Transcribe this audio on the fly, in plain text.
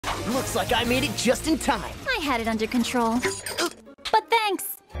Looks like I made it just in time. I had it under control. But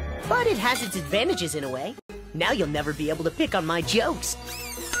thanks. But it has its advantages in a way. Now you'll never be able to pick on my jokes.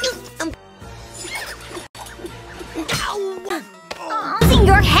 Ow! In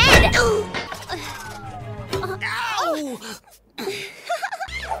your head! Ow!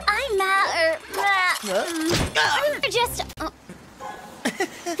 Just...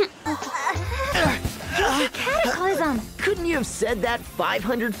 Cataclysm! Couldn't you have said that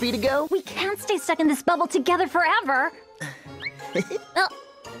 500 feet ago? We can't stay stuck in this bubble together forever. As you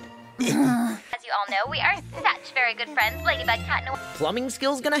all know, we are such very good friends, Ladybug, Cat, Noir. Plumbing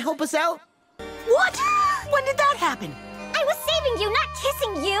skills gonna help us out? What? When did that happen? I was saving you, not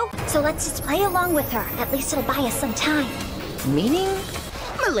kissing you! So let's just play along with her. At least it'll buy us some time. Meaning?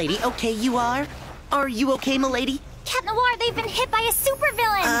 Milady, okay you are? Are you okay, milady? Cat Noir, they've been hit by a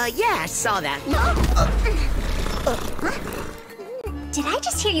supervillain! Yeah, I saw that. Did I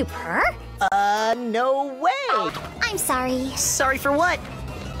just hear you purr? No way! I'm sorry. Sorry for what?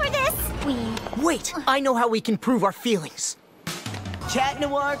 For this, Wait, I know how we can prove our feelings. Cat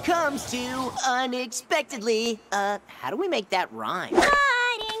Noir comes to unexpectedly. How do we make that rhyme?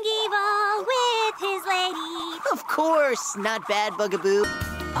 Fighting evil with his lady. Of course, not bad, Bugaboo.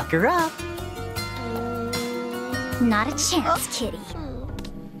 Buck her up. Not a chance, kitty.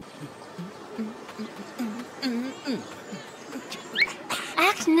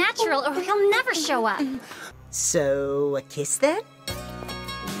 Act natural or he'll never show up. So, a kiss then?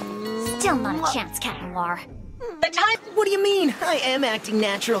 Still not a chance, Cat Noir. The time? What do you mean? I am acting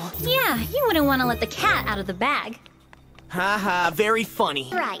natural. Yeah, you wouldn't want to let the cat out of the bag. Haha, very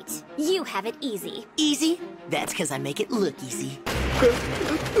funny. Right. You have it easy. Easy? That's because I make it look easy.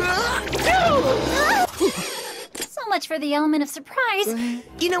 So much for the element of surprise.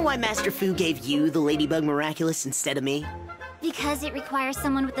 You know why Master Fu gave you the ladybug miraculous instead of me? Because it requires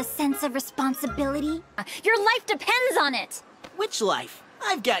someone with a sense of responsibility. Your life depends on it. Which life?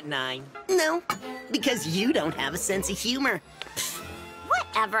 I've got 9. No, because you don't have a sense of humor.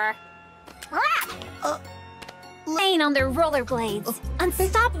 Whatever. Lane on their rollerblades.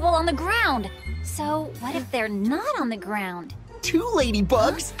 Unstoppable on the ground. So what if they're not on the ground? 2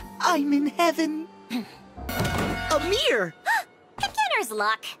 ladybugs? I'm in heaven. A mirror! Beginner's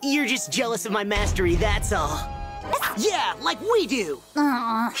luck. You're just jealous of my mastery, that's all. Yeah, like we do.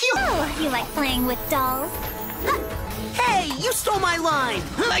 Aww. Oh, you like playing with dolls? Hey, you stole my line!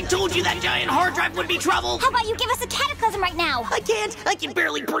 I told you that giant hard drive would be trouble! How about you give us a cataclysm right now? I can't! I can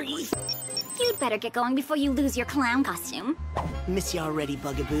barely breathe! You'd better get going before you lose your clown costume. Miss you already,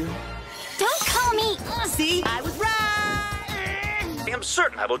 Bugaboo. Don't call me... See? I was right! I am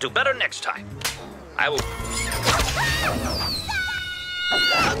certain I will do better next time. I will...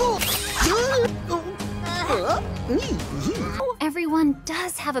 Everyone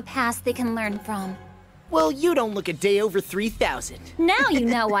does have a past they can learn from. Well, you don't look a day over 3,000. Now you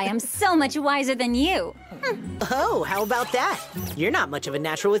know why I'm so much wiser than you. Oh, how about that? You're not much of a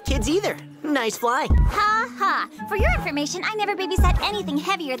natural with kids either. Nice fly. Ha ha. For your information, I never babysat anything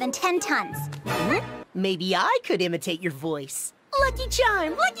heavier than 10 tons. Maybe I could imitate your voice. Lucky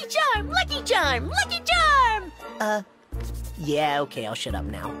charm, lucky charm, lucky charm, lucky charm! Yeah, okay, I'll shut up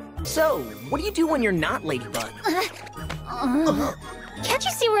now. So, what do you do when you're not Ladybug? Can't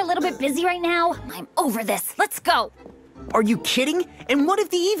you see we're a little bit busy right now? I'm over this. Let's go. Are you kidding? And what if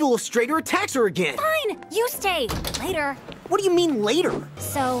the evil illustrator attacks her again? Fine. You stay. Later. What do you mean later?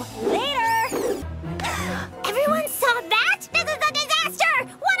 So, later. Everyone saw that? This is a disaster!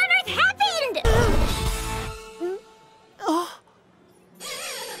 What on earth happened?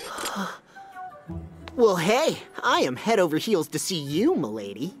 Well, hey, I am head over heels to see you,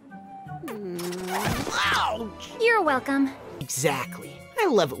 milady. Ouch! You're welcome. Exactly. I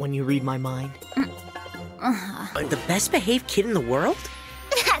love it when you read my mind. The best behaved kid in the world?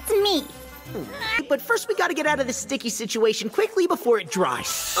 That's me. But first we gotta get out of this sticky situation quickly before it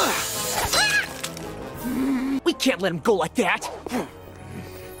dries. We can't let him go like that.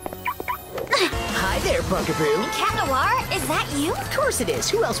 Hi there, Bugaboo. Cat Noir, is that you? Of course it is.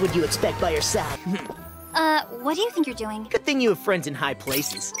 Who else would you expect by your side? What do you think you're doing? Good thing you have friends in high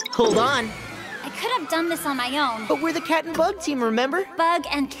places. Hold on. I could have done this on my own. But we're the cat and bug team, remember? Bug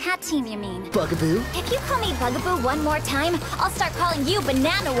and cat team, you mean? Bugaboo. If you call me Bugaboo one more time, I'll start calling you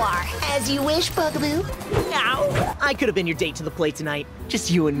Banana Noir. As you wish, Bugaboo. Ow! I could have been your date to the play tonight. Just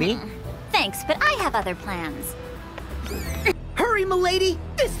you and me. Thanks, but I have other plans. Hurry, milady!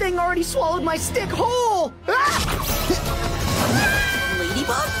 This thing already swallowed my stick whole! Ah!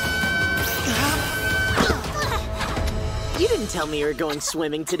 Ladybug? You didn't tell me you were going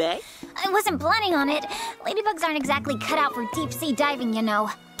swimming today. I wasn't planning on it. Ladybugs aren't exactly cut out for deep-sea diving, you know.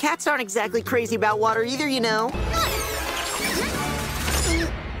 Cats aren't exactly crazy about water either, you know.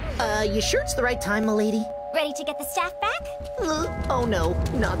 You sure it's the right time, milady? Ready to get the staff back? Oh no,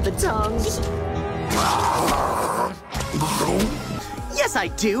 not the tongues. Yes, I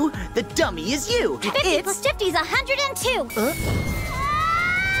do. The dummy is you. 50 plus 50 is 102.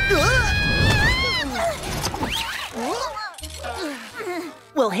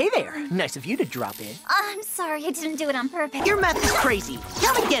 Well, hey there. Nice of you to drop in. I'm sorry, I didn't do it on purpose. Your math is crazy.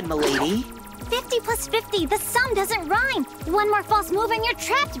 Count again, milady. 50 plus 50, the sum doesn't rhyme. One more false move and you're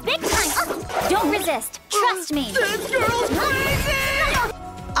trapped big time. Oh, don't resist. Trust me. This girl's crazy!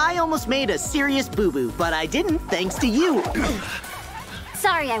 I almost made a serious boo-boo, but I didn't thanks to you.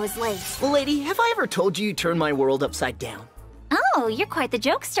 Sorry I was late. Lady, have I ever told you turned my world upside down? Oh, you're quite the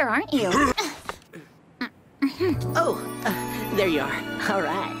jokester, aren't you? There you are. All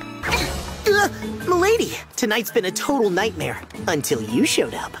right. Milady, tonight's been a total nightmare until you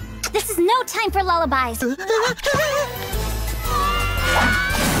showed up. This is no time for lullabies. It's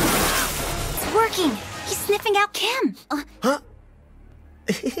working. He's sniffing out Kim.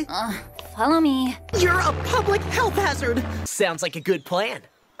 Follow me. You're a public health hazard. Sounds like a good plan.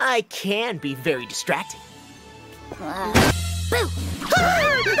 I can be very distracting. Boo!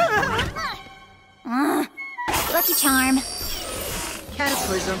 Lucky charm.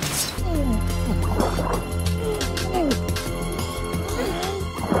 Cataclysm.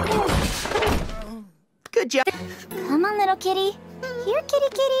 Good job. Come on, little kitty. Here, kitty,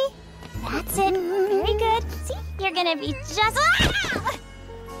 kitty. That's it. Very good. See, you're gonna be just...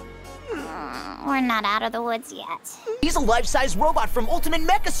 We're not out of the woods yet. He's a life-size robot from Ultimate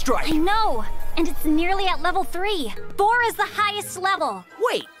Mecha I Strike. know, and it's nearly at level 3. 4 is the highest level.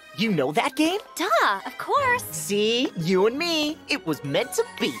 Wait, you know that game? Duh, of course. See, you and me, it was meant to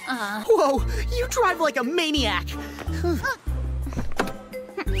be. Whoa, you drive like a maniac.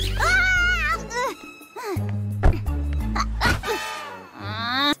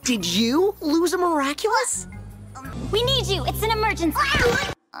 Did you lose a miraculous? We need you. It's an emergency.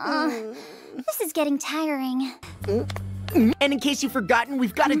 This is getting tiring. And in case you've forgotten,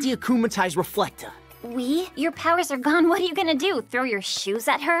 we've got a deakumatize reflector. Your powers are gone. What are you gonna do? Throw your shoes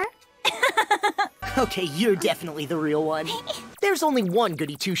at her? Okay, you're definitely the real one. There's only one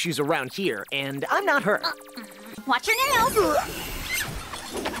goody two-shoes around here, and I'm not her. Watch your nails.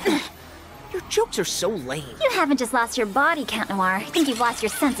 Your jokes are so lame. You haven't just lost your body, Count Noir. I think you've lost your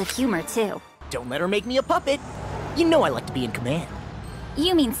sense of humor, too. Don't let her make me a puppet. You know I like to be in command.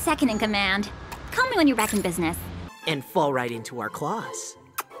 You mean second in command. Call me when you're back in business. And fall right into our claws.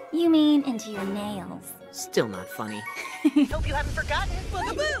 You mean into your nails. Still not funny. Hope you haven't forgotten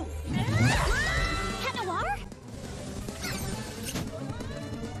Bugaboo! Count Noir?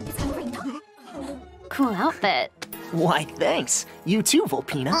 Cool outfit. Why, thanks. You too,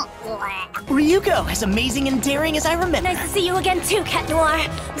 Volpina. Ryuko, as amazing and daring as I remember. Nice to see you again too, Cat Noir.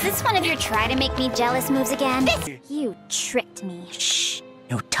 Was this one of your try to make me jealous moves again? You tricked me. Shh.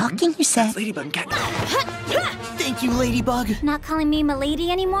 No talking, you said. Ladybug and cat. Thank you, Ladybug. Not calling me Milady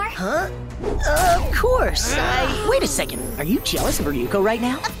anymore? Huh? Of course. Wait a second. Are you jealous of Ryuko right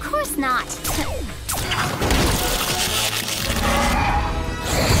now? Of course not.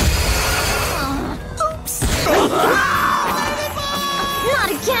 Oops. Not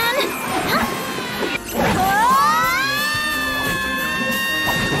again!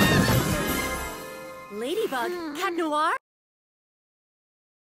 Ladybug, Cat Noir?